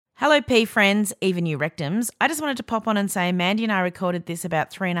Hello, P friends, even you rectums. I just wanted to pop on and say Mandy and I recorded this about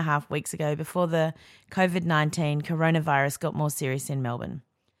 3.5 weeks ago before the COVID-19 coronavirus got more serious in Melbourne.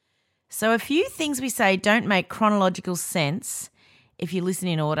 So a few things we say don't make chronological sense if you listen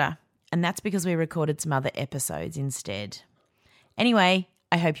in order, and that's because we recorded some other episodes instead. Anyway,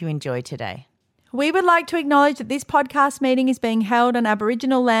 I hope you enjoy today. We would like to acknowledge that this podcast meeting is being held on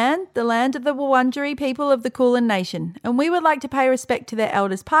Aboriginal land, the land of the Wurundjeri people of the Kulin Nation, and we would like to pay respect to their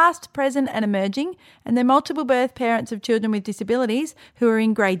elders past, present and emerging, and their multiple birth parents of children with disabilities who are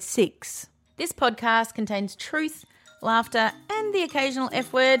in grade 6. This podcast contains truth, laughter and the occasional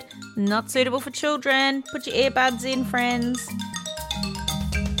F word, not suitable for children. Put your earbuds in, friends.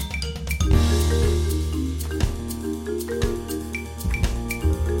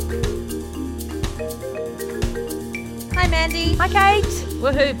 Hi, Mandy. Hi, Kate.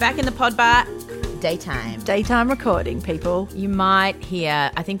 Woohoo, back in the pod bar. Daytime. Daytime recording, people. You might hear,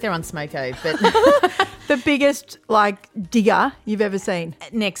 I think they're on Smoko, but The biggest, digger you've ever seen.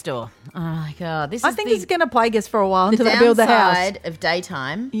 next door. Oh, my God. I think it's going to plague us for a while until they build the house. downside of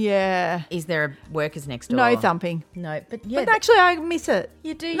daytime Yeah. is there are workers next door. No thumping. No, but yeah. But actually, I miss it.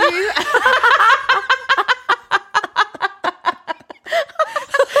 You do you?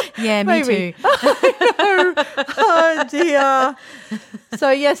 Yeah, me Maybe. too. Oh, dear. So,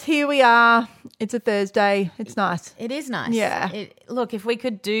 yes, here we are. It's a Thursday. It's nice. It is nice. Yeah. Look, if we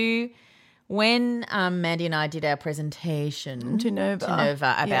could do when Mandy and I did our presentation To Nova.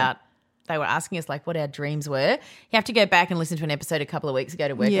 about Yeah. they were asking us what our dreams were. You have to go back and listen to an episode a couple of weeks ago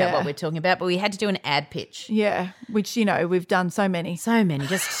to work out Yeah. what we're talking about, but we had to do an ad pitch. Yeah, which, we've done so many. So many,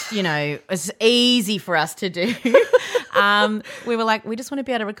 just, it's easy for us to do. We were like, we just want to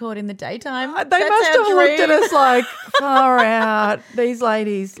be able to record in the daytime. They That's must our have looked at dream. us like, far out. These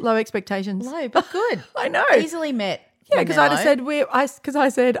ladies, low expectations. Low, but good. I know. Easily met. Yeah, because I just Mellow. said I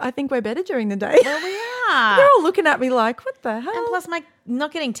said I think we're better during the day. Well, we are. They're all looking at me like, what the hell? And plus,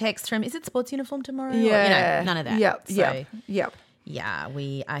 not getting texts from, is it sports uniform tomorrow? Or, yeah, none of that. Yep, So, yep. yeah,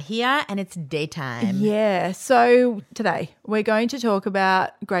 we are here and it's daytime. Yeah. So today we're going to talk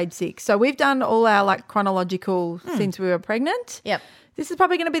about grade 6. So we've done all our chronological since we were pregnant. Yep. This is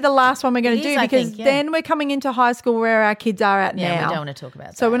probably going to be the last one we're going It to is, do I because think, yeah. then we're coming into high school where our kids are at Yeah, now. we don't want to talk about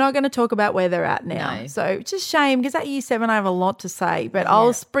that. So we're not going to talk about where they're at now. No. So it's a shame because at year 7 I have a lot to say, but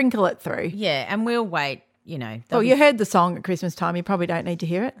I'll sprinkle it through. Yeah, and we'll wait, Well, you heard the song at Christmas time. You probably don't need to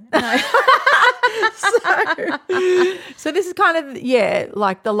hear it. So this is kind of,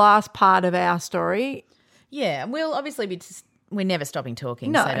 the last part of our story. Yeah, and we'll obviously we're never stopping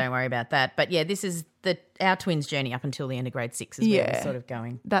talking, No. so don't worry about that. But yeah, this is our twins' journey up until the end of grade 6 is where Yeah. we're sort of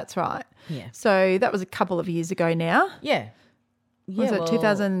going. That's right. Yeah. So that was a couple of years ago now. Yeah. Was it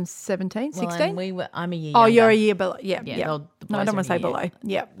 2017, 16? And I'm a year Oh, younger. you're a year below. Yeah, Yeah, yeah. the No, I boys don't are want to a say year.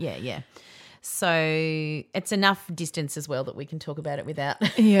 below. Yeah. Yeah. So it's enough distance as well that we can talk about it without.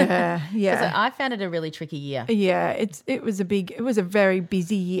 Yeah, So yeah. I found it a really tricky year. Yeah, it was a very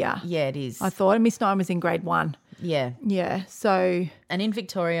busy year. Yeah, it is. I thought. And Miss Nine was in grade 1. Yeah. Yeah, so And in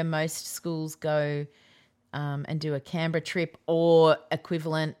Victoria, most schools go and do a Canberra trip or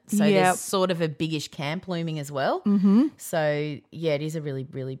equivalent. So Yep. there's sort of a biggish camp looming as well. Mm-hmm. So, yeah, it is a really,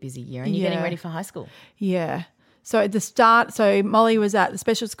 really busy year. And you're getting Yeah. ready for high school. yeah. So at the start, Molly was at the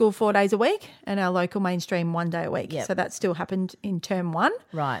special school 4 days a week and our local mainstream 1 day a week. Yep. So that still happened in term 1.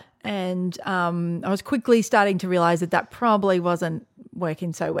 Right. And I was quickly starting to realise that probably wasn't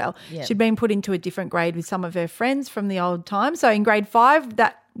working so well. Yep. She'd been put into a different grade with some of her friends from the old time. So in grade 5,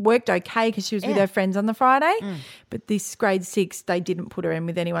 that worked okay because she was with her friends on the Friday. But this grade 6, they didn't put her in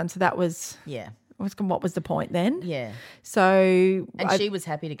with anyone. So that was Yeah. what was the point then? Yeah. So And she was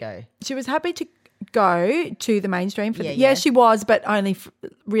happy to go. she was happy to go to the mainstream for Yeah. she was, but only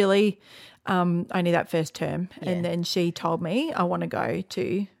really only that first term. And then she told me, I want to go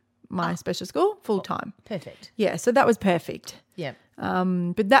to my special school full time. Perfect. Yeah, so that was perfect. Yeah.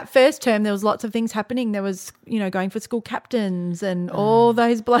 But that first term, there was lots of things happening. There was, going for school captains and all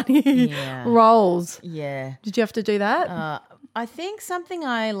those bloody Yeah. roles. Yeah. Did you have to do that? I think something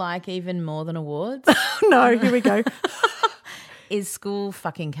I like even more than awards No, here we go. is school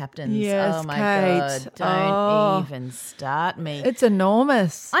fucking captains. Yes, oh my Kate. God. Don't even start me. It's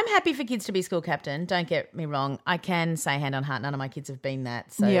enormous. I'm happy for kids to be school captain. Don't get me wrong. I can say hand on heart, none of my kids have been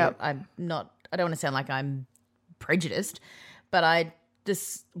that. So Yep. I don't want to sound like I'm prejudiced, but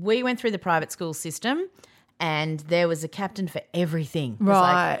we went through the private school system and there was a captain for everything. It was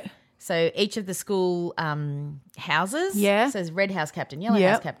Right. so each of the school houses Yeah. says red house captain, yellow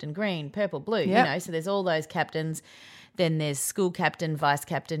Yep. house captain, green, purple, blue, Yep. so there's all those captains. Then there's school captain, vice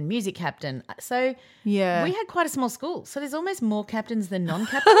captain, music captain. So Yeah. we had quite a small school. So there's almost more captains than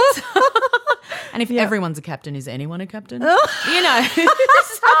non-captains. And if everyone's a captain, is anyone a captain? You know.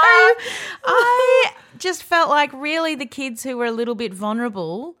 So I just felt like really the kids who were a little bit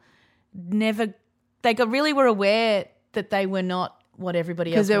vulnerable really were aware that they were not what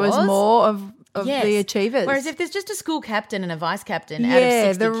everybody else was. Because there was more of Yes. the achievers. Whereas if there's just a school captain and a vice captain out of yeah,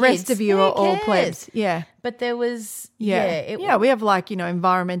 60 the rest kids, of you who are all cares? plebs. Yeah. But there was, Yeah. We have like,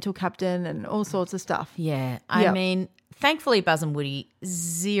 environmental captain and all sorts of stuff. Yeah. I Yep. mean, thankfully, Buzz and Woody,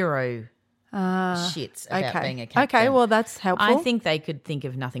 zero shits about being a captain. Okay, well, that's helpful. I think they could think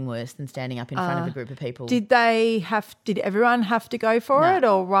of nothing worse than standing up in front of a group of people. Did everyone have to go for it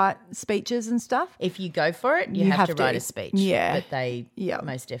or write speeches and stuff? If you go for it, you have to write a speech. Yeah. But they Yep.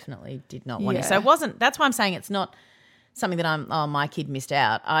 most definitely did not want Yeah. to. So it wasn't, that's why I'm saying it's not something that my kid missed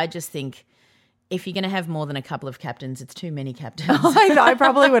out. I just think if you're going to have more than a couple of captains, it's too many captains. I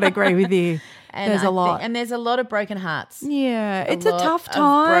probably would agree with you. And There's I a lot. and there's a lot of broken hearts. Yeah, it's a lot tough of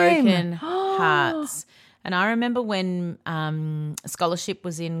time. broken hearts. And I remember when scholarship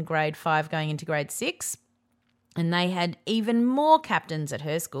was in grade 5 going into grade 6, and they had even more captains at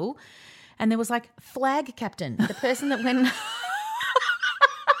her school, and there was like flag captain, the person that went.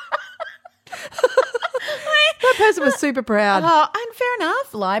 That person was super proud. Oh, and fair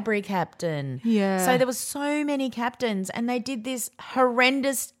enough, library captain. Yeah. So there was so many captains, and they did this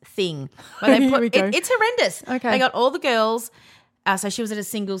horrendous thing where they Here we go. it's horrendous. Okay. They got all the girls. So she was at a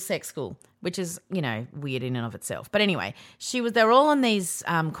single sex school, which is, weird in and of itself. But anyway, they were all on these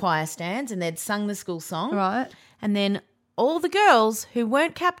choir stands, and they'd sung the school song. Right. And then all the girls who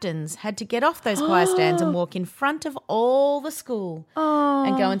weren't captains had to get off those choir stands and walk in front of all the school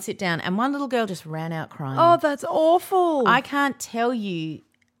and go and sit down. And one little girl just ran out crying. Oh, that's awful. I can't tell you.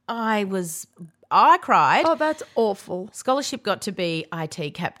 I cried. Oh, that's awful. Scholarship got to be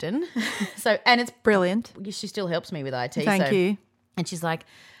IT captain. And it's Brilliant. she still helps me with IT. Thank you. And she's like,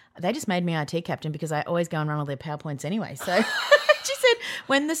 they just made me IT captain because I always go and run all their PowerPoints anyway. So she said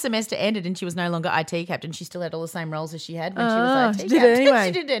when the semester ended and she was no longer IT captain, she still had all the same roles as she had when she was IT she did captain. it anyway.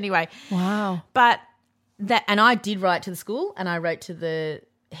 She did it anyway. Wow. But and I did write to the school, and I wrote to the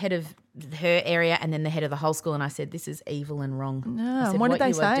head of her area and then the head of the whole school, and I said, this is evil and wrong. I said, what did they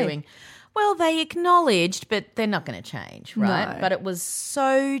you are say? doing. Well, they acknowledged, but they're not going to change, right? No. But it was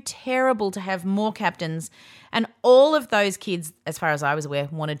so terrible to have more captains, and all of those kids, as far as I was aware,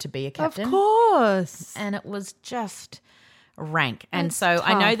 wanted to be a captain. Of course. And it was just rank. And That's so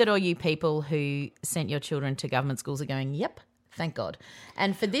I know tough. that all you people who sent your children to government schools are going, yep, thank God.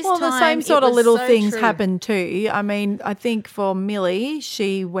 And for this Well, time, the same it sort of was little so things true. happen too. I mean, I think for Millie,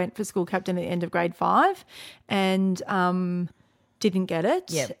 she went for school captain at the end of grade 5 and didn't get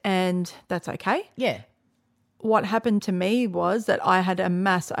it. Yep. And that's okay. Yeah. What happened to me was that I had a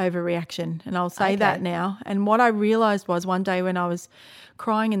mass overreaction, and I'll say Okay. that now. And what I realised was one day when I was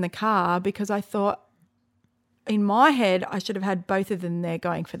crying in the car because I thought in my head I should have had both of them there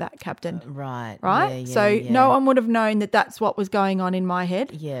going for that captain. Right. Right? Yeah, So yeah. no one would have known that that's what was going on in my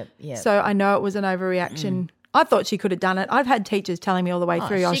head. Yeah, yeah. So I know it was an overreaction. I thought she could have done it. I've had teachers telling me all the way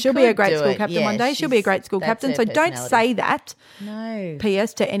through, she she'll be a could great do school it. captain Yeah, one day. She'll be a great school that's captain. her So don't personality. say that. No.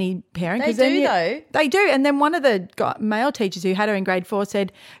 PS to any parent. They 'cause then do, though. They do. And then one of the male teachers who had her in grade 4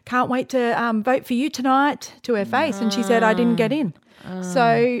 said, can't wait to vote for you tonight, to her face. And she said, I didn't get in.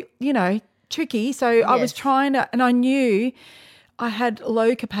 So, tricky. So I was Yes. trying to, and I knew I had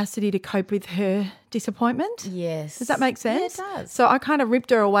low capacity to cope with her disappointment. Yes. Does that make sense? Yeah, it does. So I kind of ripped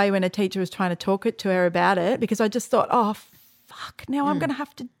her away when a teacher was trying to talk to her about it because I just thought, oh, fuck, now I'm going to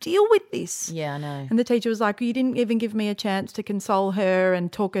have to deal with this. Yeah, I know. And the teacher was like, you didn't even give me a chance to console her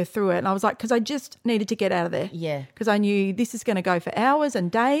and talk her through it. And I was like, because I just needed to get out of there. Yeah. Because I knew this is going to go for hours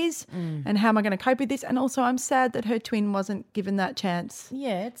and days. And how am I going to cope with this? And also I'm sad that her twin wasn't given that chance.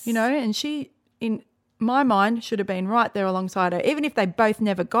 Yeah, it's And she, in my mind, should have been right there alongside her. Even if they both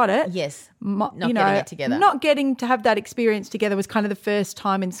never got it. yes. Not getting it together. Not getting to have that experience together was kind of the first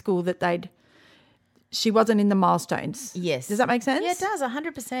time in school that she wasn't in the milestones. Yes. Does that make sense? Yeah, it does,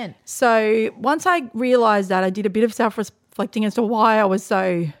 100%. So once I realised that, I did a bit of self-reflecting as to why I was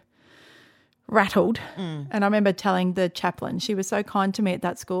so rattled. And I remember telling the chaplain, she was so kind to me at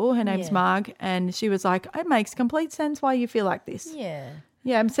that school, her name's Yeah. Marg, and she was like, it makes complete sense why you feel like this. Yeah.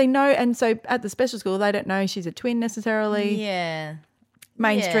 Yeah, I'm saying no. And so at the special school, they don't know she's a twin necessarily. Yeah.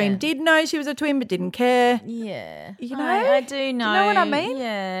 Mainstream Yeah. did know she was a twin but didn't care. Yeah. You know? I do know. Do you know what I mean?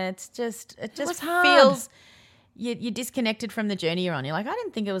 Yeah, it just was hard. feels you're disconnected from the journey you're on. You're like, I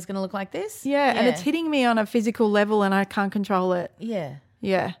didn't think it was going to look like this. Yeah, and it's hitting me on a physical level and I can't control it. Yeah.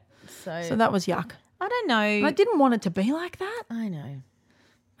 Yeah. So So that was yuck. I don't know. I didn't want it to be like that. I know.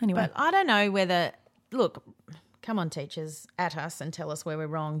 Anyway. But I don't know whether, look, come on, teachers, at us and tell us where we're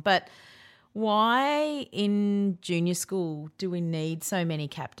wrong. But why in junior school do we need so many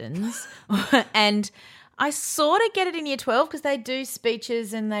captains? And I sort of get it in year 12 because they do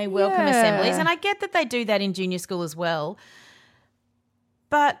speeches and they welcome assemblies. And I get that they do that in junior school as well.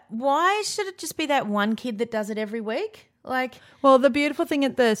 But why should it just be that one kid that does it every week? Well, the beautiful thing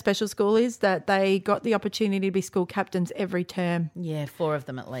at the special school is that they got the opportunity to be school captains every term. Yeah, 4 of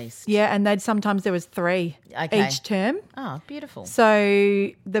them at least. Yeah, and sometimes there was 3 each term. Oh, beautiful.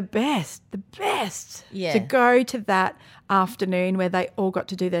 So the best to go to that afternoon where they all got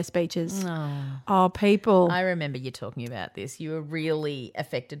to do their speeches. Oh, people. I remember you talking about this. You were really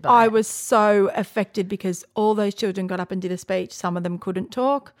affected by I it. was so affected because all those children got up and did a speech. Some of them couldn't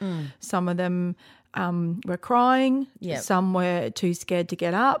talk. Some of them were crying. Yep. Some were too scared to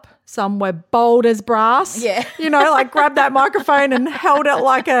get up. Some were bold as brass. Yeah. You know, like grabbed that microphone and held it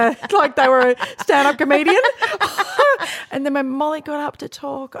like they were a stand-up comedian. And then when Molly got up to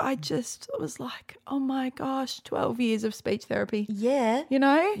talk, I just was like, oh my gosh, 12 years of speech therapy. Yeah. You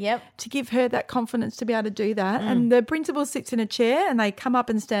know? Yep. To give her that confidence to be able to do that. And the principal sits in a chair and they come up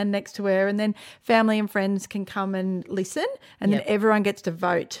and stand next to her, and then family and friends can come and listen, and then everyone gets to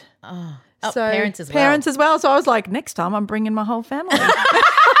vote. Oh, So parents as well. Parents as well. So I was like, next time I'm bringing my whole family.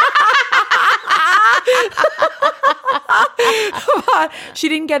 But she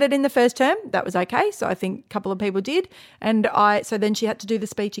didn't get it in the first term. That was okay. So I think a couple of people did. And so then she had to do the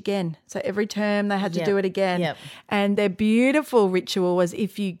speech again. So every term they had to do it again. Yep. And their beautiful ritual was,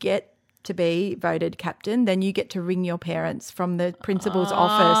 if you get to be voted captain, then you get to ring your parents from the principal's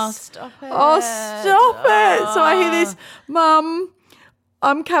office. Stop it. Oh, stop it. So I hear this, Mum,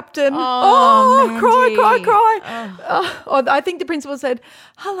 I'm captain. Oh, Cry. Oh, I think the principal said,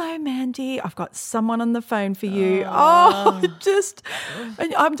 hello, Mandy. I've got someone on the phone for you. And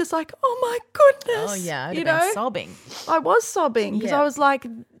I'm just like, oh, my goodness. Oh, yeah. I'd have been sobbing. I was sobbing because I was like,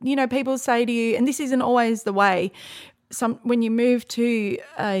 you know, people say to you, and this isn't always the way, when you move to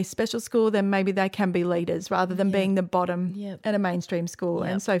a special school, then maybe they can be leaders rather than being the bottom at a mainstream school.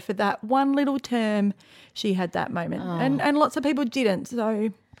 And so for that one little term, she had that moment. And lots of people didn't.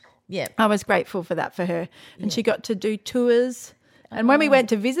 So I was grateful for that for her. And she got to do tours. And when we went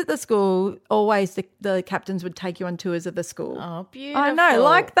to visit the school, always the captains would take you on tours of the school. Oh, beautiful. I know,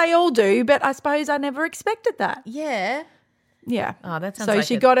 like they all do, but I suppose I never expected that. Yeah. Yeah. Oh, that sounds so like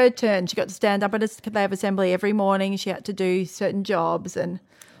she got her turn. She got to stand up at a Day of Assembly every morning. She had to do certain jobs, and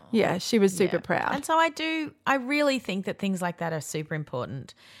she was super proud. And so I really think that things like that are super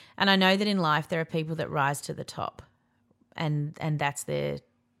important. And I know that in life there are people that rise to the top, and that's their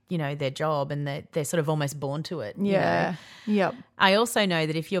job, and they're sort of almost born to it. Yeah. You know? Yep. I also know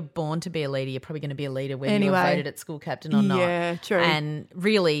that if you're born to be a leader, you're probably going to be a leader whether you're voted at school captain or not. Yeah, true. And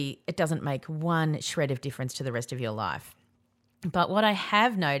really it doesn't make one shred of difference to the rest of your life. But what I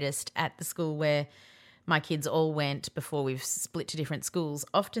have noticed at the school where my kids all went before we've split to different schools,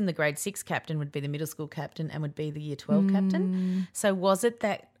 often the grade 6 captain would be the middle school captain and would be the year 12 captain. So were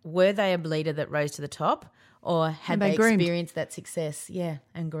they a leader that rose to the top, or had they experienced that success? Yeah,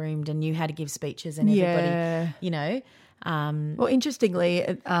 and groomed and knew how to give speeches and everybody, you know. Well, interestingly,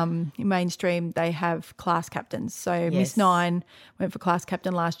 in mainstream, they have class captains. So Miss Nine went for class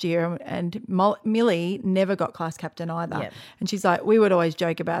captain last year, and Millie never got class captain either. Yep. And she's like, we would always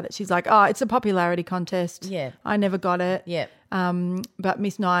joke about it. She's like, oh, it's a popularity contest. Yeah. I never got it. Yeah. But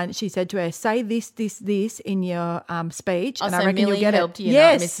Miss Nine, she said to her, say this in your speech, and I so reckon Millie you'll get helped it. you, not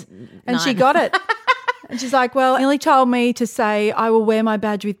Yes. Miss And she Nine. got it. And she's like, well, Millie told me to say, I will wear my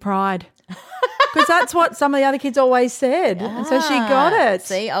badge with pride. Because that's what some of the other kids always said. And so she got it.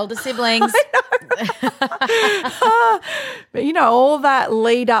 See, older siblings. But, you know, all that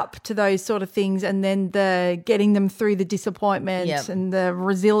lead up to those sort of things, and then the getting them through the disappointment and the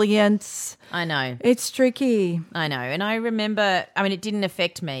resilience. I know. It's tricky. I know. And I remember, I mean, it didn't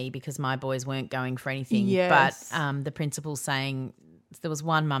affect me because my boys weren't going for anything. Yes. But the principal saying, there was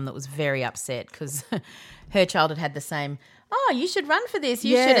one mum that was very upset because her child had the same, oh, you should run for this,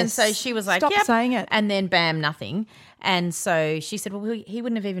 you should. And so she was like, Stop yep. saying it. And then bam, nothing. And so she said, well, he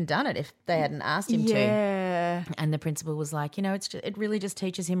wouldn't have even done it if they hadn't asked him to. Yeah. And the principal was like, you know, it really just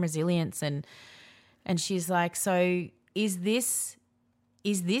teaches him resilience. And she's like, so is this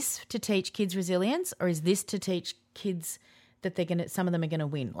to teach kids resilience, or is this to teach kids that some of them are going to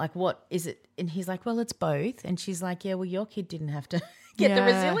win? Like, what is it? And he's like, well, it's both. And she's like, yeah, well, your kid didn't have to get the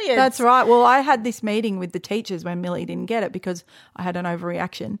resilience. That's right. Well, I had this meeting with the teachers when Millie didn't get it because I had an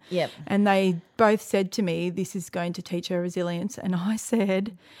overreaction. Yep. And they both said to me, this is going to teach her resilience. And I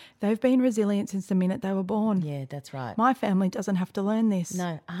said, they've been resilient since the minute they were born. Yeah, that's right. My family doesn't have to learn this.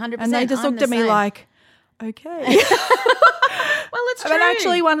 No, 100%. And they just looked at me like, okay. Well, it's true. But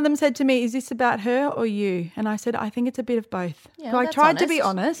actually one of them said to me, is this about her or you? And I said, I think it's a bit of both. Yeah, so I that's tried to honest. be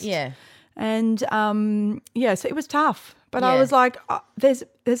honest. Yeah. And, so it was tough. But Yeah. I was like, there's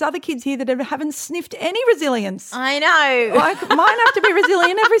other kids here that haven't sniffed any resilience. I know. Like mine have to be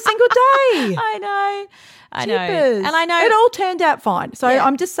resilient every single day. I know. Jeepers. And I know. It all turned out fine. So Yeah.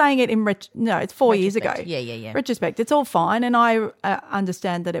 I'm just saying it it's 4 years ago. Retrospect. Yeah. Retrospect, it's all fine. And I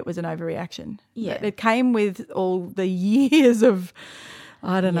understand that it was an overreaction. Yeah. But it came with all the years of,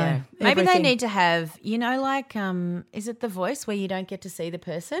 I don't know. Maybe they everything. need to have, like, is it The Voice where you don't get to see the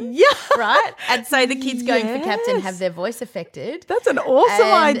person? Yeah. Right? And so the kids going for captain Yes. have their voice affected. That's an awesome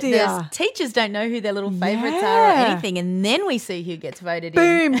And idea. there's teachers don't know who their little favourites are or Yeah. anything. And then we see who gets voted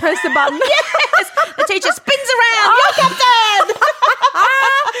in. Boom, press the button. Yes. The teacher spins around. You're captain.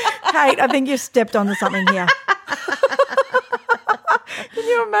 Kate, I think you've stepped onto something here. Can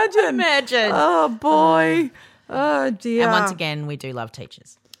you imagine? Imagine. Oh, boy. Oh, dear. And once again, we do love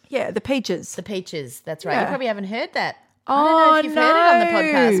teachers. Yeah, the peaches. The Peaches. That's right. Yeah. You probably haven't heard that. I don't know if you've heard it on the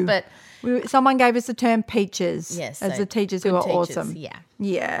podcast, but someone gave us the term peaches yes, as so the teachers who good are teachers, awesome. Yeah.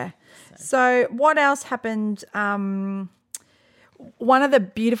 Yeah. So what else happened? One of the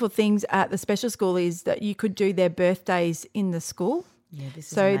beautiful things at the special school is that you could do their birthdays in the school. Yeah, this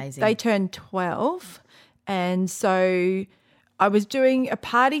is So amazing. they turned 12, and so I was doing a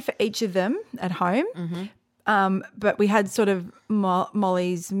party for each of them at home. Mm-hmm. But we had sort of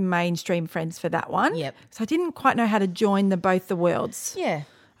Molly's mainstream friends for that one. Yep. So I didn't quite know how to join both the worlds. Yeah.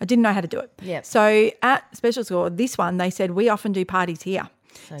 I didn't know how to do it. Yep. So at special school, this one, they said, we often do parties here.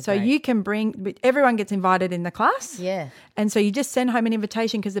 So great. you can everyone gets invited in the class. Yeah. And so you just send home an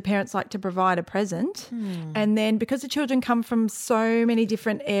invitation because the parents like to provide a present. And then because the children come from so many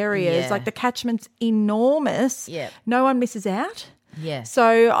different areas, Yeah. like the catchment's enormous, Yep. no one misses out. Yeah.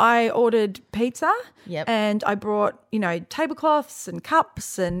 So I ordered pizza Yep. and I brought, tablecloths and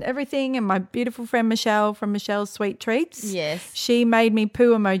cups and everything. And my beautiful friend Michelle from Michelle's Sweet Treats. Yes. She made me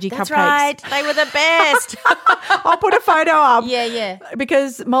poo emoji That's cupcakes. right. They were the best. I'll put a photo up. Yeah.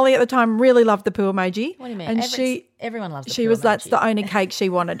 Because Molly at the time really loved the poo emoji. What do you mean? And everyone loves the she poo was that's emoji. the only cake she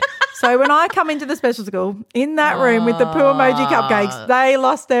wanted. So when I come into the special school in that room with the poo emoji cupcakes, they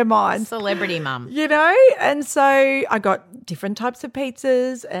lost their minds. Celebrity mum. And so I got different types of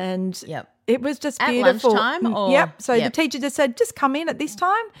pizzas and Yep. it was just At beautiful. lunchtime or- Yep. So Yep. the teacher just said, just come in at this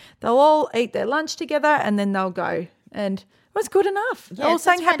time. They'll all eat their lunch together and then they'll go. And it was good enough. They all that's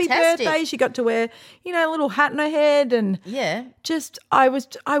sang happy fantastic. birthday. She got to wear, a little hat on her head and Yeah. I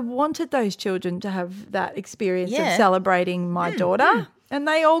wanted those children to have that experience Yeah. of celebrating my daughter and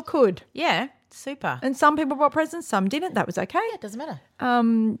they all could. Yeah. Super. And some people brought presents, some didn't. That was okay. It doesn't matter.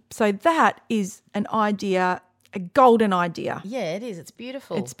 So that is an idea, a golden idea. Yeah, it is. It's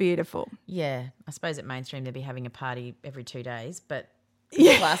beautiful. It's beautiful. Yeah. I suppose at mainstream they'd be having a party every 2 days, but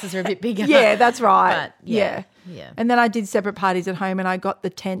the classes are a bit bigger. Yeah, that's right. But yeah. And then I did separate parties at home and I got the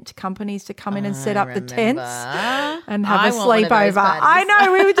tent companies to come in and set up the tents and have I a want one of those sleepover. parties. I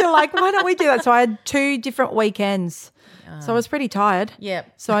know. We were doing why don't we do that? So I had 2 different weekends. So I was pretty tired.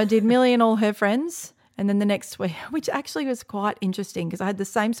 Yep. So I did Millie and all her friends. And then the next week, which actually was quite interesting because I had the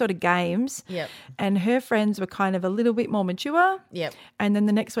same sort of games. Yep. And her friends were kind of a little bit more mature. Yep. And then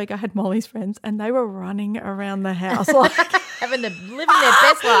the next week I had Molly's friends and they were running around the house like living their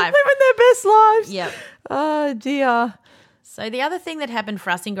best life. living their best lives. Yep. Oh, dear. So the other thing that happened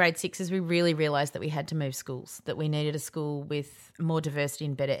for us in grade 6 is we really realised that we had to move schools, that we needed a school with more diversity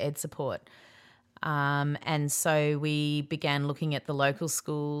and better ed support. And so we began looking at the local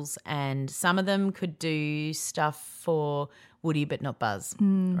schools and some of them could do stuff for Woody but not Buzz,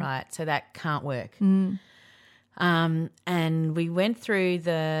 right? So that can't work. And we went through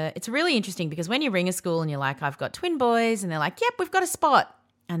it's really interesting because when you ring a school and you're like, I've got twin boys and they're like, yep, we've got a spot.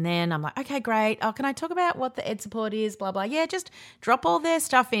 And then I'm like, okay, great. Oh, can I talk about what the ed support is? Blah, blah. Yeah, just drop all their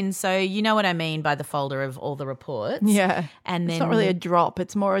stuff in. So you know what I mean by the folder of all the reports. Yeah. And then It's not really a drop.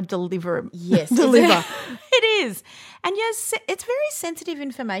 It's more a deliver. Yes. Deliver. It is. And yes, it's very sensitive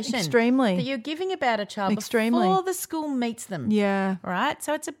information. Extremely. That you're giving about a child Extremely. before the school meets them. Yeah. Right?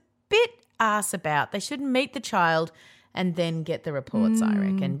 So it's a bit arse about. They should meet the child and then get the reports, I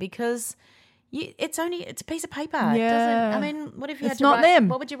reckon, because it's a piece of paper. It Yeah. doesn't, what if you had It's to not write, them.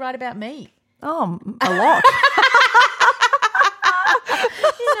 what would you write about me? Oh, a lot.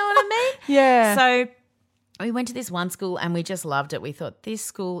 Yeah. So we went to this one school and we just loved it. We thought this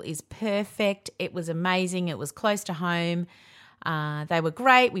school is perfect. It was amazing. It was close to home. They were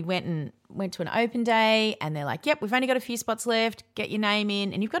great. We went to an open day and they're like, yep, we've only got a few spots left. Get your name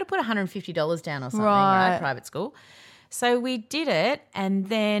in. And you've got to put $150 down or something, right? Private school. So we did it and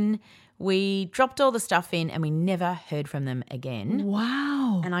then we dropped all the stuff in and we never heard from them again.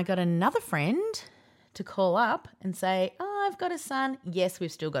 Wow. And I got another friend to call up and say, oh, I've got a son. Yes,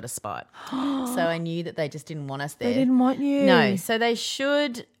 we've still got a spot. So I knew that they just didn't want us there. They didn't want you. No. So they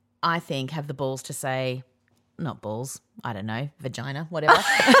should, I think, have the balls to say, not balls, I don't know, vagina, whatever,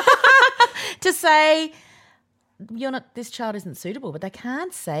 to say, this child isn't suitable. But they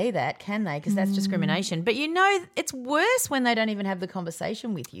can't say that, can they? Because that's discrimination. But it's worse when they don't even have the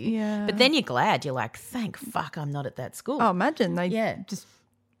conversation with you. Yeah. But then you're glad. You're like, thank fuck I'm not at that school. Oh, imagine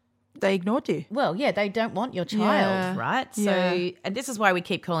they ignored you. Well, yeah, they don't want your child, right? So, and this is why we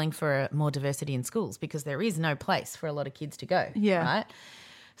keep calling for more diversity in schools, because there is no place for a lot of kids to go, right?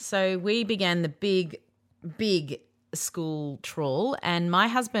 So we began the big school trawl, and my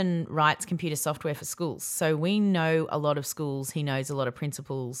husband writes computer software for schools. So we know a lot of schools. He knows a lot of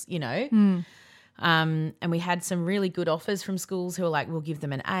principals, and we had some really good offers from schools who were like, we'll give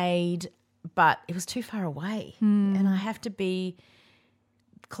them an aid, but it was too far away. And I have to be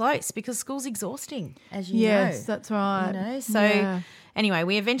close because school's exhausting, as you know. Yes, that's right. So anyway,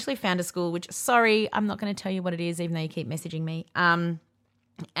 we eventually found a school, which, sorry, I'm not going to tell you what it is, even though you keep messaging me.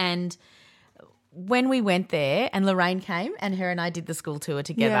 And when we went there and Lorraine came and her and I did the school tour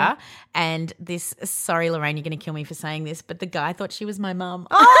together and sorry, Lorraine, you're going to kill me for saying this, but the guy thought she was my mum.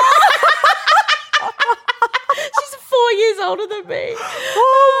 She's 4 years older than me.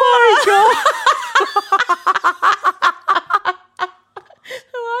 Oh, my God.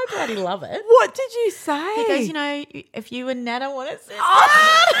 I bloody love it. What did you say? He goes, if you and Nana want to sit.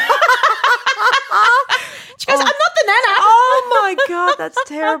 She goes, I'm not the Nana. Oh, my God, that's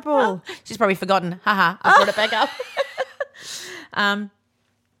terrible. She's probably forgotten. Haha, I brought it back up. And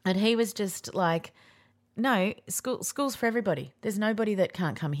he was just like, no, school's for everybody. There's nobody that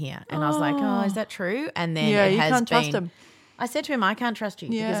can't come here. And I was like, oh, is that true? And then you can't trust him. I said to him, I can't trust you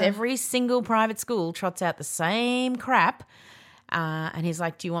because every single private school trots out the same crap. And he's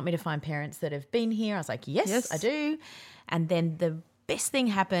like, do you want me to find parents that have been here? I was like, yes, I do. And then the best thing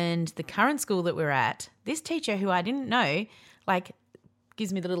happened. The current school that we're at, this teacher who I didn't know, like,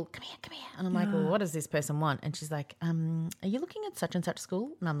 gives me the little, come here. And I'm like, well, what does this person want? And she's like, are you looking at such and such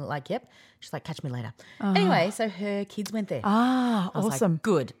school? And I'm like, yep. She's like, catch me later. Anyway, so her kids went there. Ah, I was awesome. like,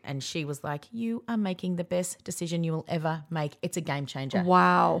 good. And she was like, you are making the best decision you will ever make. It's a game changer.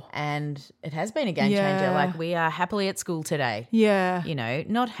 Wow. And it has been a game changer. Like, we are happily at school today. Yeah.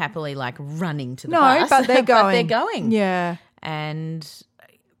 Not happily like running to the bus. No, but they're going. But they're going. Yeah.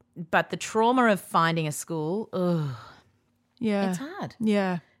 But the trauma of finding a school, it's hard.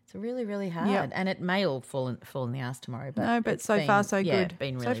 Yeah. It's really, really hard. Yep. And it may all fall in the ass tomorrow. But but so far so good. It's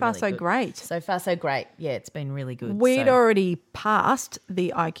been really, so far really so good. great. So far so great. Yeah, it's been really good. We'd already passed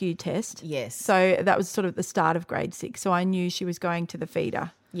the IQ test. Yes. So that was sort of the start of grade 6. So I knew she was going to the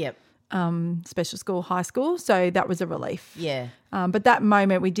feeder. Yep. Special school, high school. So that was a relief. Yeah. But that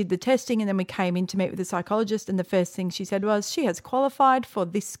moment we did the testing and then we came in to meet with the psychologist and the first thing she said was she has qualified for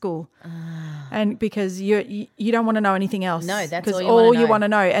this school. And because you don't want to know anything else. No, that's because all you want to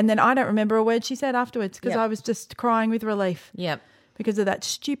know. And then I don't remember a word she said afterwards because Yep. I was just crying with relief. Yep. Because of that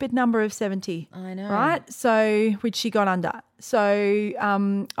stupid number of 70. I know. Right? So, which she got under. So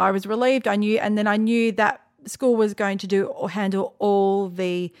I was relieved. I knew that school was going to do or handle all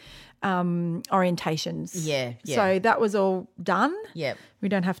the orientations. Yeah. So that was all done. Yep. We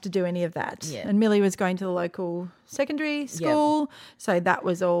don't have to do any of that. Yeah. And Millie was going to the local secondary school. So that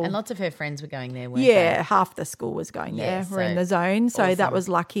was all. And lots of her friends were going there, weren't yeah, they? half the school was going there. Yeah, We're in so the zone. So that awesome. was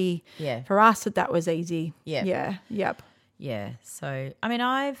lucky Yeah. for us that was easy. Yeah. Yeah. Yep. Yeah. So, I mean,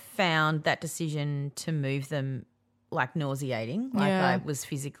 I've found that decision to move them like nauseating. Like Yeah. I was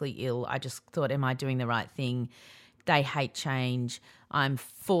physically ill. I just thought, am I doing the right thing? They hate change. I'm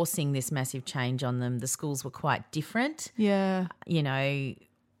forcing this massive change on them. The schools were quite different, Yeah.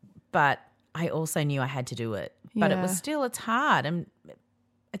 but I also knew I had to do it. But it was Yeah. still, it's hard. And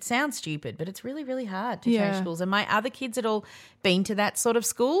it sounds stupid, but it's really, really hard to Yeah. change schools. And my other kids had all been to that sort of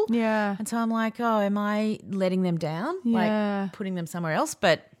school. Yeah. And so I'm like, oh, am I letting them down? Yeah. Like putting them somewhere else?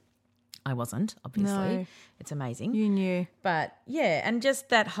 But I wasn't, obviously. No. It's amazing. You knew. But yeah, and just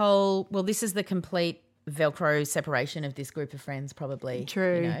that whole, well, this is the complete Velcro separation of this group of friends probably.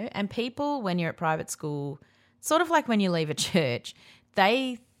 True. And people, when you're at private school, sort of like when you leave a church,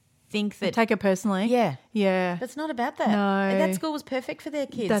 they think that Take it personally. yeah. Yeah. But it's not about that. No. That school was perfect for their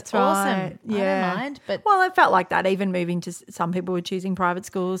kids. That's awesome. right. Yeah. I don't mind. But Well, it felt like that even moving to some people were choosing private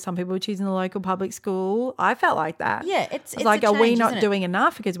schools, some people were choosing the local public school. I felt like that. yeah, it's Like, a are we change, not isn't it? doing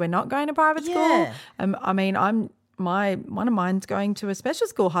enough because we're not going to private school? Yeah. I mean, one of mine's going to a special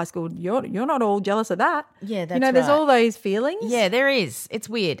school, high school. You're not all jealous of that. Yeah, that's You know, there's right. all those feelings. Yeah, there is. It's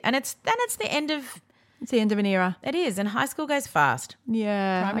weird. And it's the end of It's the end of an era. it is. And high school goes fast.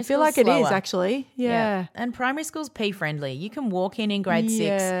 Yeah. Primary I feel school's like it is slower. actually. Yeah. And primary school's pea friendly. You can walk in grade 6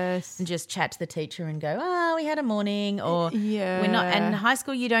 Yes. and just chat to the teacher and go, "Oh, we had a morning," or Yeah. we're not. And in high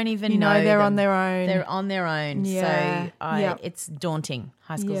school, you don't even You know they're them. on their own. They're on their own. Yeah. So Yep. it's daunting.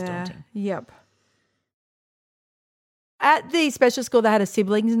 High school's daunting. Yep. At the special school, they had a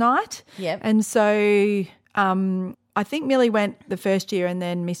siblings night. Yep. And so I think Millie went the first year and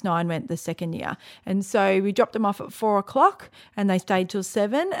then Miss Nine went the second year. And so we dropped them off at 4:00 and they stayed till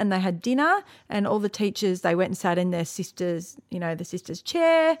 7 and they had dinner and all the teachers, they went and sat in their sisters, the sister's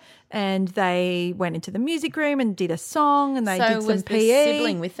chair and they went into the music room and did a song and they So did some was PE. the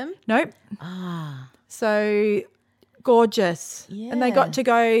sibling with them? Nope. Ah, So gorgeous. And they Yeah. got to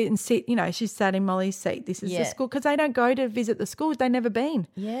go and sit, she sat in Molly's seat. This is the Yeah. school because they don't go to visit the schools. They've never been.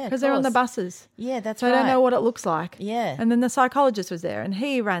 Yeah, of Because they're on the course. buses. yeah, that's So I right. don't know what it looks like. Yeah. And then the psychologist was there and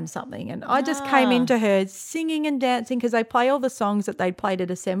he ran something. And I just came Ah. into her singing and dancing because they play all the songs that they'd played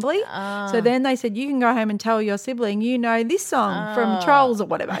at assembly. Ah. So then they said, you can go home and tell your sibling, this song from Trolls or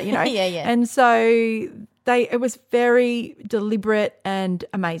whatever, Yeah, yeah. And so it was very deliberate and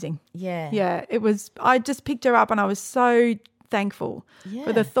amazing. Yeah. Yeah, it was. I just picked her up and I was so thankful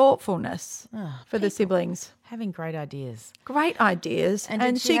for the Yeah. thoughtfulness Oh, for the siblings. Having great ideas. Great ideas. And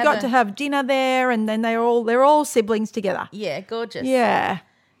And did you she have got a- to have dinner there and then they're all siblings together. Yeah, gorgeous. Yeah.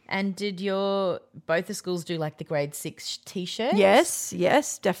 And did both the schools do like the grade 6 T-shirts?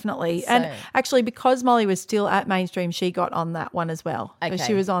 Yes, definitely. And So- actually, because Molly was still at Mainstream, she got on that one as well. So Okay.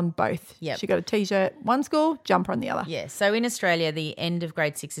 she was on both. Yep. She got a T-shirt, one school, jumper on the other. Yeah. So in Australia, the end of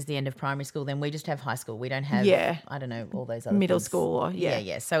grade 6 is the end of primary school. Then we just have high school. We don't have, Yeah. I don't know, all those other Middle things. school or- yeah.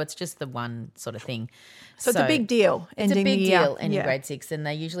 Yeah. So it's just the one sort of thing. So it's a big deal It's a ending big the year. deal ending Yeah. grade 6, and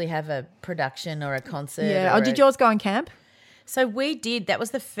they usually have a production or a concert. Yeah. or Oh, did yours go on camp? So we did. That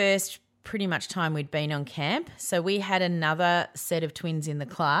was the first pretty much time we'd been on camp. So we had another set of twins in the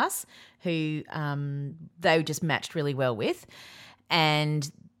class who they just matched really well with,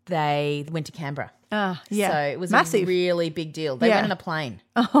 and they went to Canberra. Yeah. So it was massive. a really big deal. They Yeah. went on a plane,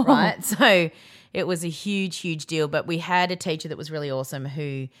 right? So it was a huge, huge deal. But we had a teacher that was really awesome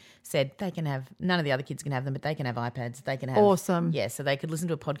who said they can have, none of the other kids can have them, but they can have iPads. They can have. Awesome. Yeah, so they could listen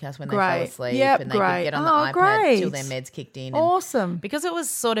to a podcast when they Great. fell asleep Yep, and they great. could get on the Oh, iPad till great. their meds kicked in. And Awesome. because it was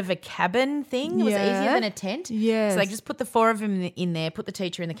sort of a cabin thing, it was Yeah. easier than a tent. Yes. So they just put the 4 of them in there, put the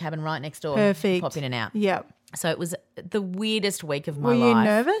teacher in the cabin right next door. Perfect. Pop in and out. Yeah. So it was the weirdest week of my Were life. you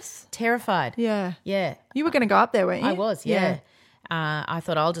nervous? Terrified. Yeah. Yeah. You were going to go up there, weren't you? I was, yeah. I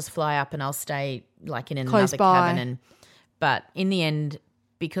thought I'll just fly up and I'll stay like in Close another by. cabin. But in the end,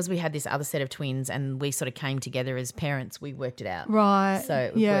 because we had this other set of twins and we sort of came together as parents, we worked it out. Right. So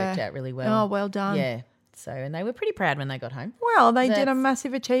it yeah. worked out really well. Oh, well done. Yeah. So, and they were pretty proud when they got home. Well, they did a That's-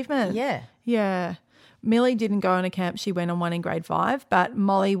 massive achievement. Yeah. Yeah. Millie didn't go on a camp. She went on one in grade 5, but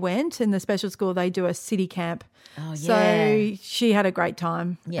Molly went. In the special school, they do a city camp. Oh, So yeah. she had a great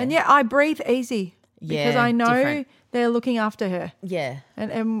time. Yeah. And I breathe easy because Yeah, I know different. they're looking after her. Yeah.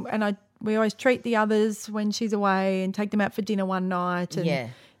 And we always treat the others when she's away and take them out for dinner one night. And, Yeah.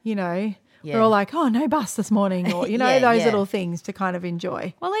 we're all like, oh, no bus this morning or, Yeah, those yeah. little things to kind of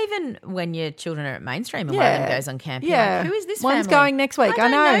enjoy. Well, even when your children are at mainstream and one of them goes on camp, you're Yeah. like, who is this One's family? going next week. I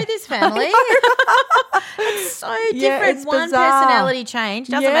don't know. this family. It's so different. it's One bizarre. personality change.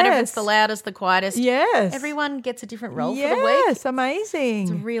 Doesn't matter if it's Yes. the loudest, the quietest. Yes. Everyone gets a different role for the week. Yes, amazing.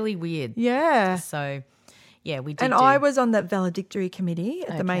 It's really weird. Yeah. So, yeah, we did And I was on the valedictory committee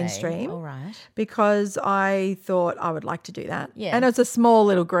at the mainstream All right. because I thought I would like to do that. Yeah. And it was a small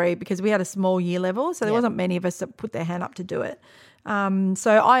little group because we had a small year level, so there Yeah. wasn't many of us that put their hand up to do it.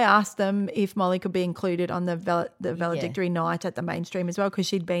 So I asked them if Molly could be included on the valedictory night at the mainstream as well because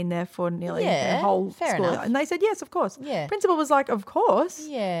she'd been there for nearly Yeah, the whole fair school. enough. And they said, yes, of course. Yeah. Principal was like, of course.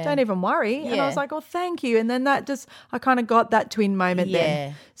 Yeah. Don't even worry. And I Yeah. was like, oh, thank you. And then I kind of got that twin moment Yeah.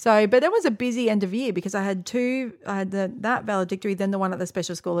 then. So, but it was a busy end of year because I had that valedictory, then the one at the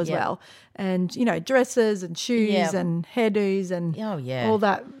special school as Yeah. well. And, dresses and shoes Yeah. and hairdos and Oh, yeah. all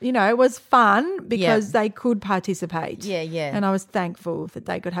that. It was fun because they could participate. Yeah, yeah. And I was thankful that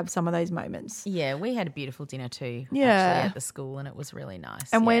they could have some of those moments. Yeah, we had a beautiful dinner too, Yeah. actually, at the school, and it was really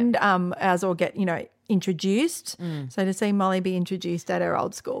nice. And yeah. when ours all get, introduced, so to see Molly be introduced at her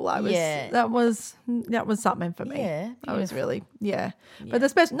old school, that was something for me. Yeah, I was really,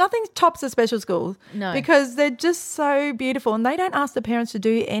 But nothing tops a special school. No. Because they're just so beautiful and they don't ask the parents to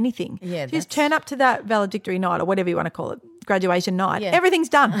do anything. Yeah, Just turn up to that valedictory night or whatever you want to call it, graduation night. Yeah. Everything's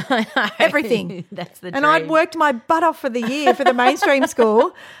done. Everything. That's the And I'd dream. worked my butt off for the year for the mainstream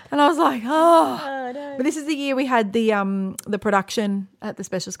school, and I was like, Oh, no. But this is the year we had the production at the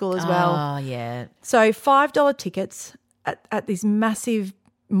special school as well. Oh, yeah. So $5 tickets at this massive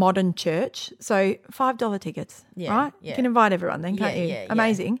modern church. So $5 tickets, Yeah, right? yeah. You can invite everyone then, can't Yeah, you? yeah, yeah.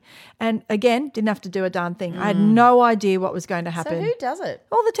 Amazing. And again, didn't have to do a darn thing. I had no idea what was going to So happen. who does it?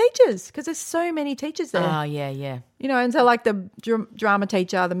 All the teachers, because there's so many teachers there. Oh, yeah. And so like the drama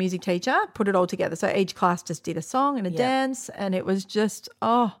teacher, the music teacher, put it all together. So each class just did a song and a dance, and it was just,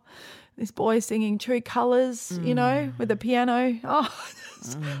 this boy singing True Colours, with the piano.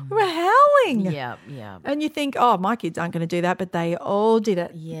 We were howling. Yeah. And you think, my kids aren't going to do that, but they all did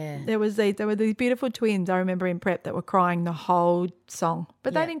it. Yeah. There were these beautiful twins, I remember in prep, that were crying the whole song.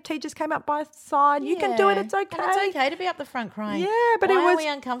 But Yeah. they didn't, teachers came up by side. You can do it, it's okay. And it's okay to be up the front crying. Yeah, but Why it was- are we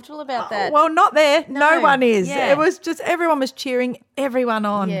uncomfortable about that? Well, not there. No No. one is. Yeah. It was just everyone was cheering everyone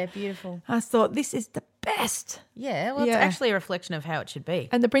on. Yeah, beautiful. I thought, this is the best. Yeah, well, Yeah. it's actually a reflection of how it should be.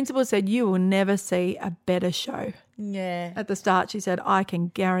 And the principal said, you will never see a better show. Yeah. At the start, she said, I can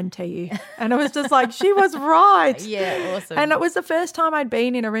guarantee you. And I was just like, she was right. Yeah, awesome. And it was the first time I'd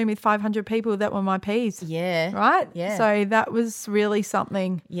been in a room with 500 people that were my peers. Yeah. Right? Yeah. So that was really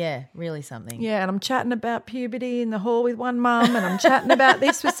something. Yeah, really something. Yeah, and I'm chatting about puberty in the hall with one mum, and I'm chatting about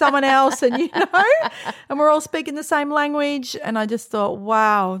this with someone else, and and we're all speaking the same language. And I just thought,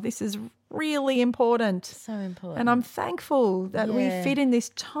 wow, this is really important. So important. And I'm thankful that we Yeah. fit in this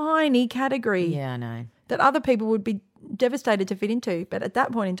tiny category Yeah, I know. that other people would be devastated to fit into. But at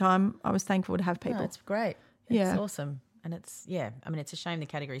that point in time, I was thankful to have people. No, it's great. Yeah. It's awesome. And it's, it's a shame the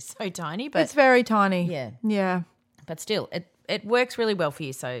category's so tiny, but It's very tiny. Yeah. Yeah. but still, it works really well for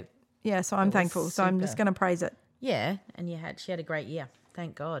you. So, Yeah, so I'm was thankful. So I'm just super. going to praise it. yeah, and she had a great year.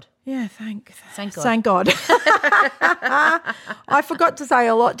 Thank God. Yeah, thank God. Thank God. I forgot to say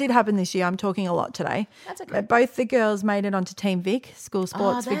a lot did happen this year. I'm talking a lot today. That's okay. Both the girls made it onto Team Vic, School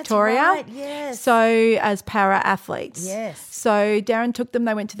Sports that's Victoria. right, yes. So as para-athletes. Yes. So Darren took them.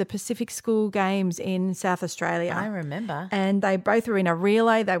 They went to the Pacific School Games in South Australia. I remember. And they both were in a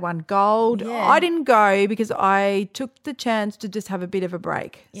relay. They won gold. Yeah. I didn't go because I took the chance to just have a bit of a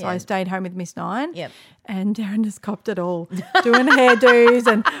break. So Yeah. I stayed home with Miss Nine. Yep. And Darren just copped it all, doing hairdos,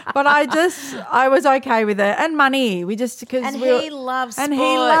 but I was okay with it, and money. We just because And he loves and he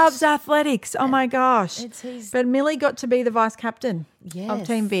sport. loves athletics. Oh my gosh! It's his- But Millie got to be the vice captain of Yes.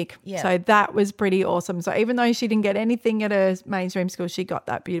 Team Vic, Yeah. so that was pretty awesome. So even though she didn't get anything at her mainstream school, she got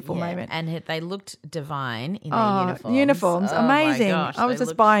that beautiful Yeah, moment. and they looked divine in their Uniforms, Oh, amazing. My gosh, I was they just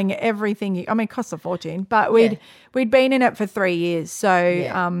looked- buying everything. It costs a fortune, but we'd been in it for 3 years. So,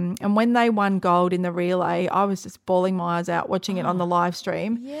 Yeah. and when they won gold in the relay, I was just bawling my eyes out watching it on the live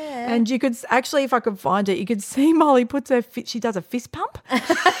stream. Yeah. And you could actually, if I could find it, you could see Molly puts she does a fist pump.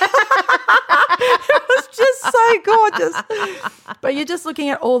 It was just so gorgeous. But you're just looking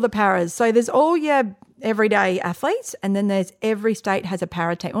at all the paras. So there's all your everyday athletes, and then there's every state has a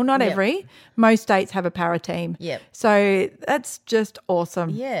para team. Well, not Yep. every. Most states have a para team. Yep. So that's just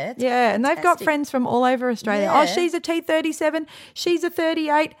awesome. Yeah, it's Yeah, and they've got fantastic. friends from all over Australia. Yeah. Oh, she's a T37, she's a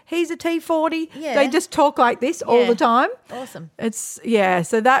 38, he's a T40. Yeah. They just talk like this all Yeah. the time. Awesome.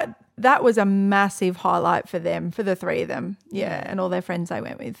 So that was a massive highlight for them, for the three of them. Yeah, and all their friends they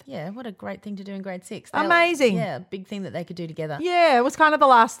went with. Yeah, what a great thing to do in grade 6. Amazing. Yeah, big thing that they could do together. Yeah, it was kind of the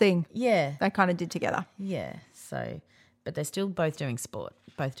last thing Yeah. they kind of did together. Yeah. So, but they're still both doing sport,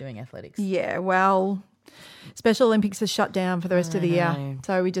 both doing athletics. Yeah, well, Special Olympics is shut down for the rest of the year. know.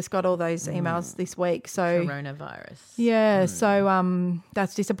 So we just got all those emails this week. So Coronavirus. yeah, so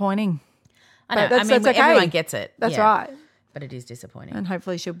that's disappointing. I know. But that's okay. Everyone gets it. That's Yeah. right. But it is disappointing. And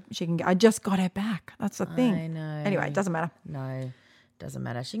hopefully she can get. I just got her back. That's the thing. I know. Anyway, it doesn't matter. No, doesn't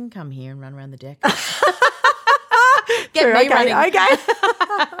matter. She can come here and run around the deck. True, me running. okay.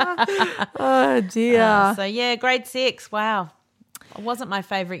 Oh dear. So yeah, grade 6. Wow. It wasn't my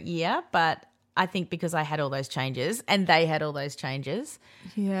favourite year, but I think because I had all those changes and they had all those changes.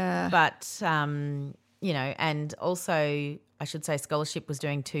 Yeah. But, and also I should say scholarship was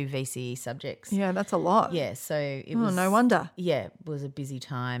doing 2 VCE subjects. Yeah, that's a lot. Yeah, so it Oh, was. no wonder. Yeah, it was a busy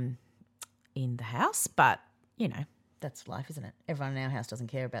time in the house, but, that's life, isn't it? Everyone in our house doesn't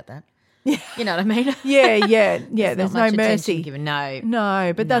care about that. Yeah. You know what I mean? Yeah. There's no not much attention mercy. given. No.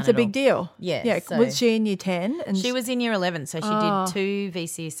 No, but that's None a at big all. deal. Yeah, Yeah. so- Was she in year 10? And She was in year 11, so she did 2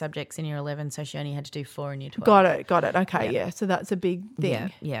 VCE subjects in year 11, so she only had to do 4 in year 12. Got it. Okay, yeah. So that's a big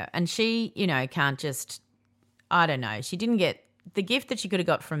thing. Yeah. And she, can't just, I don't know, she didn't get, the gift that she could have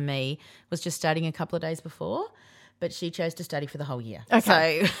got from me was just studying a couple of days before, but she chose to study for the whole year.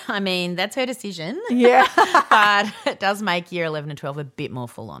 Okay. So, I mean, that's her decision. Yeah. But it does make year 11 and 12 a bit more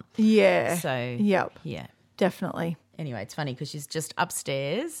full on. Yeah. So, Yep. yeah. Definitely. Anyway, it's funny because she's just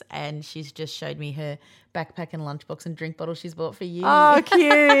upstairs and she's just showed me her backpack and lunchbox and drink bottle she's bought for you. Oh,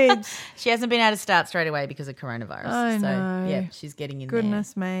 cute. She hasn't been able to start straight away because of coronavirus. I so, know. yeah, she's getting in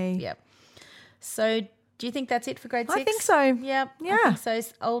Goodness me. there. Yep. So, do you think that's it for grade 6? I think so. Yep. Yeah. I think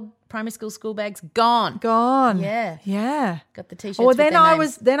so. Old primary school bags gone. Gone. Yeah. Yeah. Got the t-shirts Well, with then their I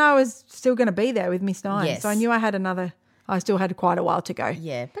names. was still going to be there with Miss Nine. Yes. So I knew I still had quite a while to go.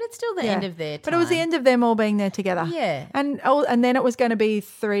 Yeah, but it's still the Yeah. end of their time. But it was the end of them all being there together. Yeah. And then it was going to be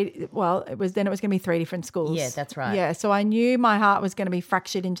 3 going to be 3 different schools. Yeah, that's right. Yeah, so I knew my heart was going to be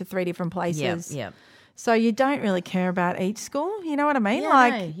fractured into 3 different places. Yep. So you don't really care about each school, you know what I mean? Yeah,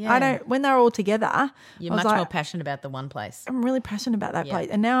 like no, yeah. I don't when they're all together, You're I was much like, more passionate about the one place. I'm really passionate about that Yeah. place.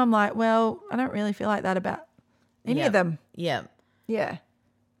 And now I'm like, well, I don't really feel like that about any of them. Yeah. Yeah.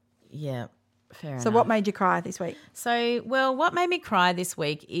 Yeah. Fair enough. So what made you cry this week? So, well, what made me cry this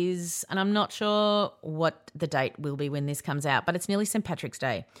week is, and I'm not sure what the date will be when this comes out, but it's nearly St. Patrick's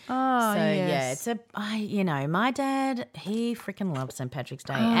Day. Oh, So, yeah, yes. my dad, he freaking loved St. Patrick's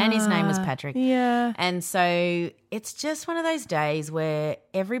Day and his name was Patrick. Yeah. And so it's just one of those days where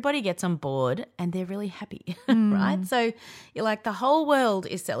everybody gets on board and they're really happy, right? So you're like, the whole world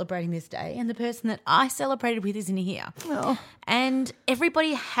is celebrating this day and the person that I celebrated with is in here. Oh. And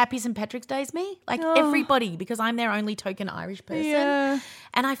everybody happy St. Patrick's Day is me. Like everybody, because I'm their only token Irish person. Yeah.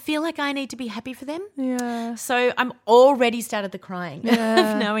 And I feel like I need to be happy for them. Yeah. So I'm already started the crying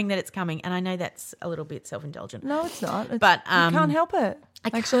Yeah. of knowing that it's coming. And I know that's a little bit self-indulgent. No, it's not. But, you can't help it.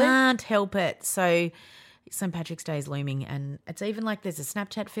 I can't help it. So St. Patrick's Day is looming and it's even like there's a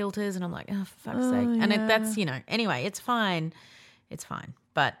Snapchat filters and I'm like, oh, for fuck's sake. And that's, anyway, it's fine. It's fine.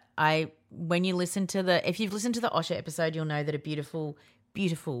 But if you've listened to the Osher episode, you'll know that a beautiful,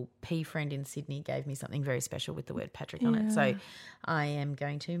 beautiful P friend in Sydney gave me something very special with the word Patrick on it. So I am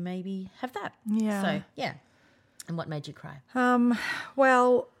going to maybe have that. Yeah. So, yeah. And what made you cry?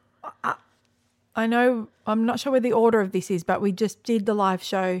 Well, I know, I'm not sure where the order of this is, but we just did the live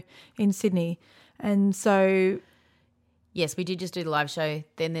show in Sydney. And so, Yes, we did just do the live show.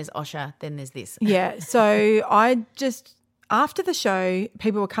 Then there's Osher. Then there's this. yeah, so I just, after the show,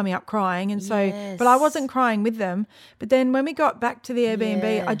 people were coming up crying. And so, Yes. but I wasn't crying with them. But then when we got back to the Airbnb,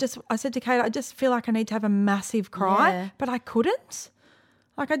 Yeah. I said to Kate, I just feel like I need to have a massive cry, Yeah. but I couldn't.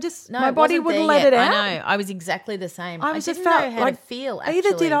 Like No, my it body wasn't wouldn't there let it yet. out. I know. I was exactly the same. I just didn't felt know how like to feel, actually.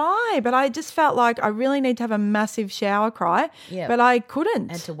 Either did I, but I just felt like I really need to have a massive shower cry, Yeah. but I couldn't.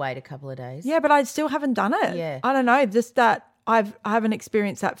 Had to wait a couple of days. Yeah, but I still haven't done it. Yeah. I don't know, just that I haven't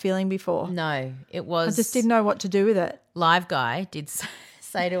experienced that feeling before. No, it I was. just didn't know what to do with it. Live guy did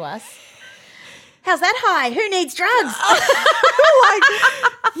say to us, "How's that high? Who needs drugs?"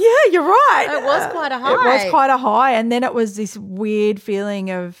 Yeah, you're right. It was quite a high. It was quite a high, and then it was this weird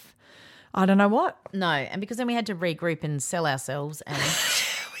feeling of I don't know what. No, and because then we had to regroup and sell ourselves, and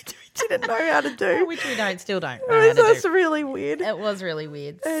We didn't know how to do. which we still don't know how to That's do. really weird. It was really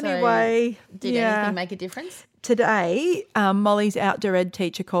weird. Anyway, so, did yeah. anything make a difference? Today, Molly's outdoor ed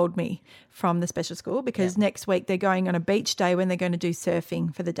teacher called me from the special school because next week they're going on a beach day when they're going to do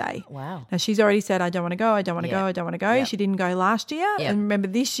surfing for the day. Wow. Now, she's already said, I don't want to go, I don't want to Yeah. go, I don't want to go. Yeah. She didn't go last year. Yeah. And remember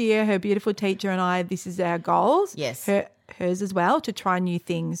this year, her beautiful teacher and I, this is our goals. Yes. Hers as well, to try new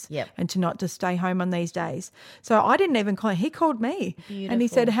things Yep. and to not just stay home on these days. So I didn't even call him. He called me and he Beautiful.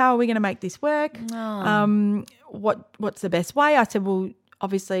 said, how are we going to make this work? What's the best way? I said, well,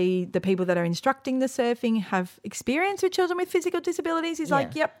 obviously the people that are instructing the surfing have experience with children with physical disabilities. He's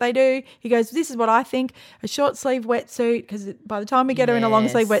like, yep, they do. He goes, this is what I think, a short sleeve wetsuit, because by the time we get her in a long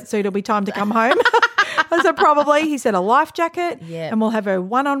sleeve Yes. wetsuit, it'll be time to come home. I said, probably. He said, a life jacket, Yep. and we'll have her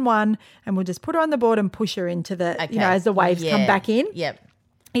one-on-one and we'll just put her on the board and push her into the, Okay. as the waves come Yeah. back in. Yep.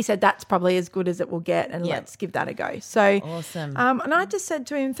 he said that's probably as good as it will get, and Yep. let's give that a go. So Awesome. and I just said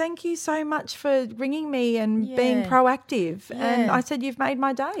to him, thank you so much for ringing me and being Yeah. proactive. And Yeah. I said, you've made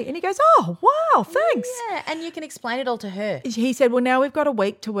my day. And he goes, oh, wow, thanks. Yeah, and you can explain it all to her. He said, well, now we've got a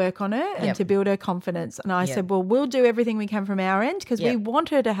week to work on her and Yep. to build her confidence. And I Yep. said, well, we'll do everything we can from our end because we Yep. want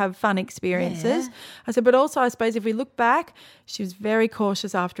her to have fun experiences. Yeah. I said, but also I suppose if we look back, she was very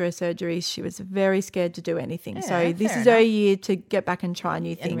cautious after her surgery. She was very scared to do anything. Yeah, so this fair is her enough. year to get back and try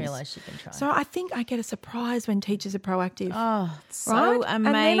new things. And realise she can try. So I think I get a surprise when teachers are proactive. Oh, so right? amazing.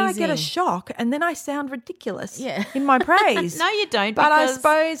 And then I get a shock and then I sound ridiculous Yeah. in my praise. No, you don't. But I because-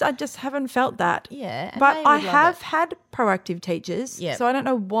 suppose I just haven't felt that. Yeah, and But they I would love have it. had proactive teachers. Yep. So I don't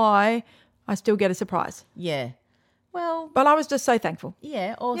know why I still get a surprise. Yeah. Well, But I was just so thankful.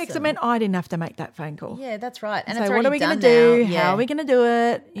 yeah, awesome. Yeah, because it meant I didn't have to make that phone call. Yeah, that's right. And So it's what already are we going to to do? How are we going to do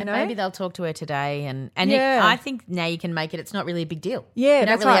it? You And know? maybe they'll talk to her today, and Yeah. I think now you can make it. It's not really a big deal. Yeah, you don't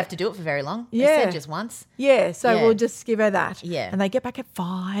that's really right. have to do it for very long. They Yeah. said just once. Yeah, so Yeah. we'll just give her that. Yeah. And they get back at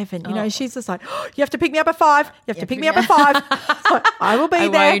 5 and, Oh. she's just like, oh, you have to pick me up at 5. You have to pick me up at 5. So I will be I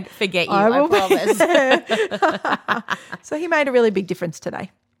there. won't forget you. I will be promise. there. So he made a really big difference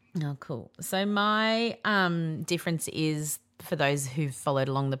today. Oh, cool. So my difference is, for those who've followed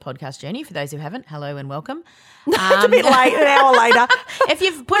along the podcast journey, for those who haven't, hello and welcome. It's a bit late, an hour later. If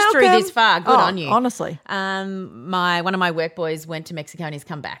you've pushed through Welcome. this far, good on you. Honestly. One of my work boys went to Mexico and he's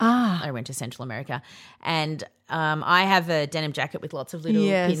come back. I went to Central America, and I have a denim jacket with lots of little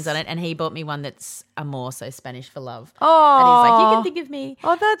Yes. pins on it, and he bought me one that's Amor, so Spanish for love. Oh. And he's like, you can think of me.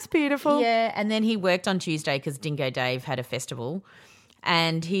 Oh, that's beautiful. Yeah, and then he worked on Tuesday because Dingo Dave had a festival.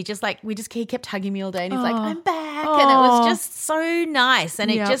 And he just he kept hugging me all day, and he's like, I'm back. And it was just so nice. And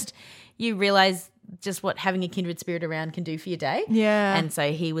Yep. you realise just what having a kindred spirit around can do for your day. Yeah. And so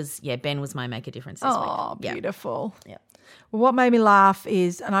Ben was my make a difference this Oh, week. Yeah. beautiful. Yeah. Well, what made me laugh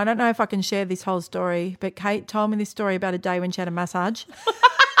is, and I don't know if I can share this whole story, but Kate told me this story about a day when she had a massage.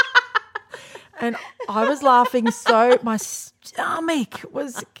 And I was laughing so my stomach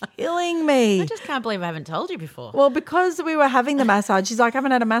was killing me. I just can't believe I haven't told you before. Well, because we were having the massage, she's like, I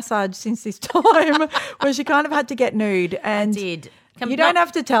haven't had a massage since this time where she kind of had to get nude. And Did. you don't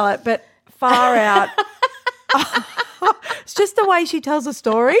have to tell it, but far out. It's just the way she tells a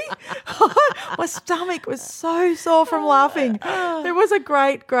story. My stomach was so sore from laughing. It was a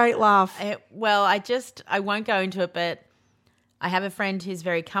great, great laugh. I won't go into it, but I have a friend who's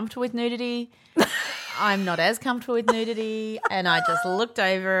very comfortable with nudity. I'm not as comfortable with nudity. And I just looked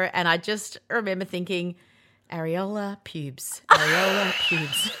over and I just remember thinking, areola pubes, areola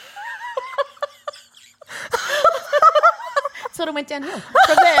pubes. Sort of went downhill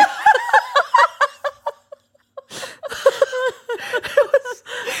from there.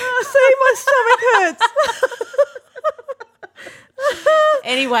 See, my stomach hurts.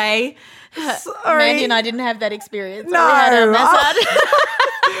 Anyway, Sorry. Mandy and I didn't have that experience. No. We had our massage.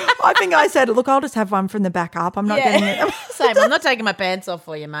 I think I said, look, I'll just have one from the back up. I'm not getting it. Same. I'm not taking my pants off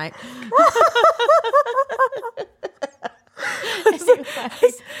for you, mate.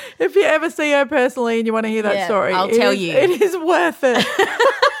 If you ever see her personally and you want to hear that Yeah, story, I'll it tell is- you. It is worth it.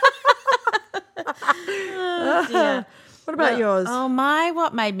 Dear. What about yours? Oh,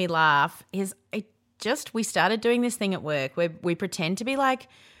 what made me laugh is we started doing this thing at work where we pretend to be like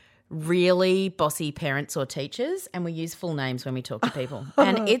really bossy parents or teachers, and we use full names when we talk to people.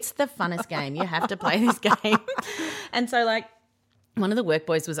 And it's the funnest game. You have to play this game. And so one of the work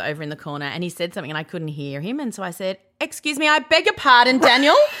boys was over in the corner and he said something and I couldn't hear him. And so I said, excuse me, I beg your pardon,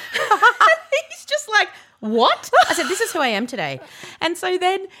 Daniel. He's just like, what? I said, this is who I am today. And so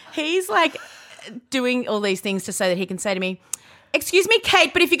then he's like doing all these things to so that he can say to me, excuse me,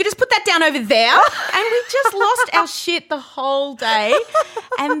 Kate, but if you could just put that down over there. And we just lost our shit the whole day.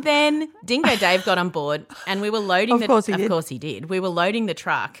 And then Dingo Dave got on board and we were loading Of course he did. We were loading the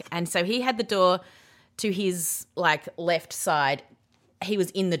truck. And so he had the door to his left side. He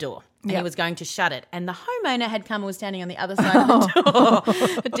was in the door and he was going to shut it. And the homeowner had come and was standing on the other side of the door.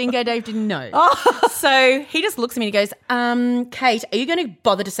 But Dingo Dave didn't know. So he just looks at me and he goes, Kate, are you going to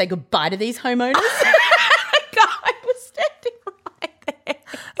bother to say goodbye to these homeowners? A guy was standing right there.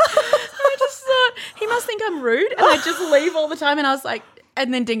 I just thought, he must think I'm rude. And I just leave all the time. And I was like,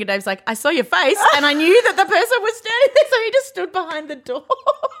 and then Dingo Dave's like, I saw your face and I knew that the person was standing there. So he just stood behind the door.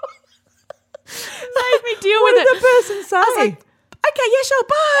 Made me deal What with did it. the person say? I was like, okay, yeah, sure,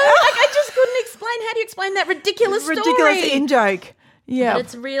 bye. I just couldn't explain. How do you explain that ridiculous story? Ridiculous in-joke. Yeah.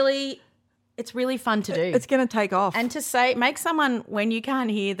 But it's really fun to do. It's going to take off. And to say, make someone when you can't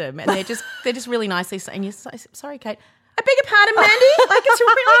hear them and they're just really nicely saying, you're sorry, Kate. I beg your pardon, Mandy. It's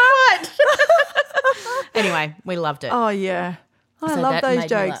really quiet. Anyway, we loved it. Oh, yeah. I love that those made me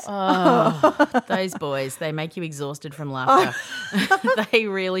jokes. Those boys, they make you exhausted from laughter. They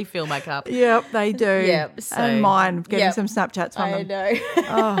really fill my cup. Yep, they do. Yep, and mine, getting some Snapchats from I them. know.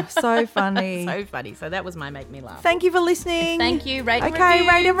 Oh, so funny. So funny. So that was my Make Me Laugh. Thank you for listening. Thank you. Rate and Okay, review.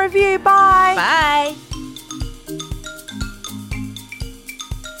 rate and review. Bye. Bye.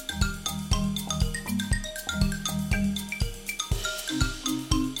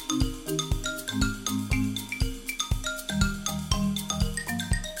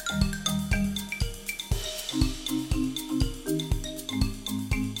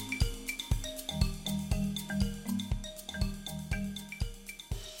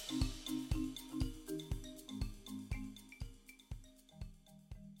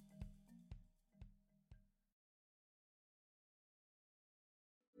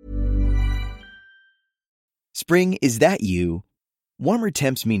 Spring, is that you? Warmer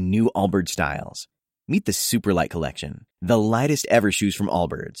temps mean new Allbirds styles. Meet the Superlight Collection, the lightest ever shoes from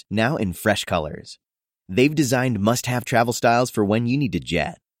Allbirds, now in fresh colors. They've designed must-have travel styles for when you need to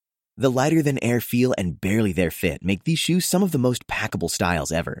jet. The lighter-than-air feel and barely-there fit make these shoes some of the most packable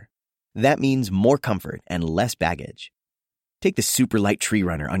styles ever. That means more comfort and less baggage. Take the Superlight Tree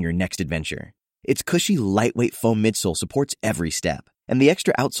Runner on your next adventure. Its cushy, lightweight foam midsole supports every step, and the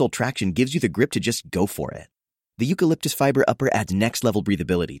extra outsole traction gives you the grip to just go for it. The eucalyptus fiber upper adds next-level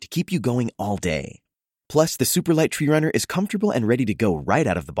breathability to keep you going all day. Plus, the Superlight Tree Runner is comfortable and ready to go right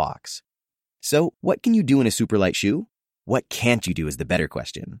out of the box. So, what can you do in a Superlight shoe? What can't you do is the better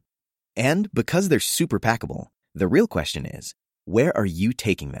question. And because they're super packable, the real question is, where are you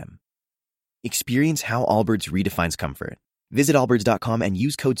taking them? Experience how Allbirds redefines comfort. Visit allbirds.com and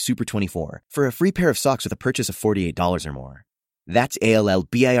use code SUPER24 for a free pair of socks with a purchase of $48 or more. That's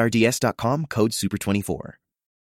ALLBIRDS.com, code SUPER24.